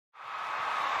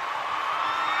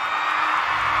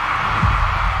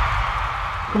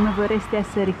Come vorresti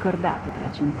essere ricordato tra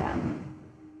 100 anni?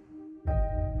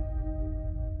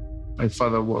 My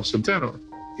father was a tenor.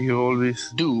 You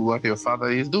always do what your father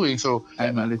is doing, so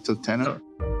I'm a little tenor.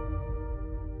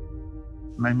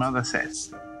 My mother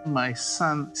says, my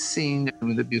son sings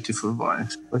with a beautiful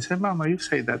voice. I said, Mama, you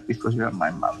say that because you are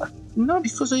my mother. No,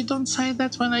 because I don't say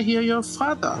that when I hear your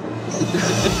father.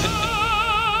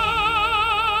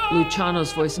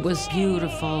 Luciano's voice was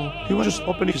beautiful. He would just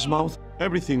open his mouth.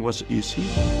 Everything was easy.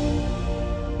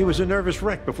 He was a nervous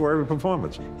wreck before every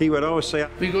performance. He would always say,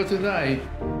 We go to die.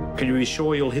 Can you be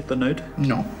sure you'll hit the note?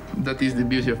 No, that is the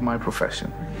beauty of my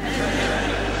profession.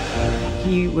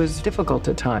 He was difficult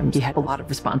at times. He had a lot of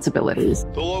responsibilities.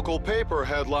 The local paper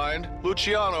headlined,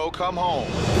 Luciano come home.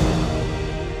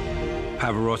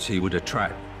 Pavaroti would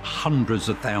attract hundreds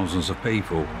of thousands of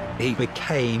people. He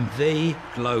became the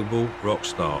global rock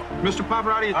star. Mr.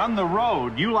 Pavaroti, on the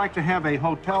road, you like to have a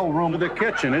hotel room with a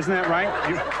kitchen, isn't that right?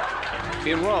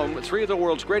 In Rome, three of the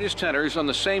world's greatest tenors on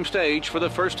the same stage for the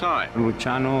first time.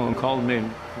 Luciano called me,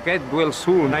 get well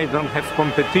soon, I don't have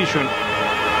competition.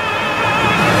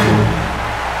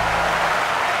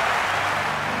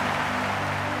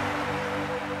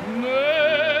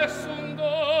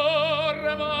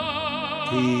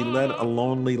 he led a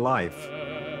lonely life,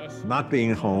 not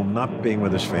being home, not being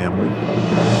with his family.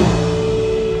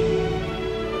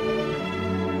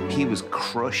 He was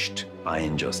crushed by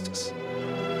injustice.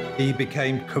 He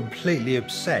became completely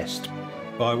obsessed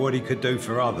by what he could do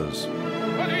for others.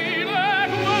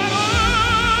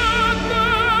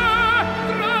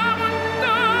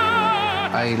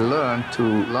 I learned to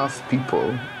love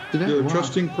people. You're a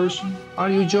trusting person? Are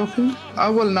you joking? I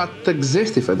will not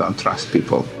exist if I don't trust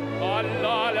people.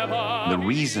 The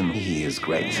reason he is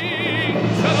great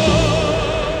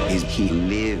is he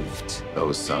lived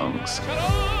those songs.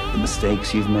 The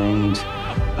mistakes you've made,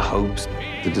 the hopes,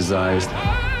 the desires,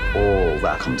 all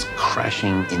that comes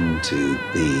crashing into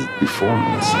the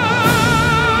performance.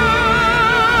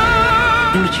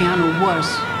 Luciano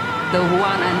was the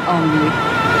one and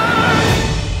only.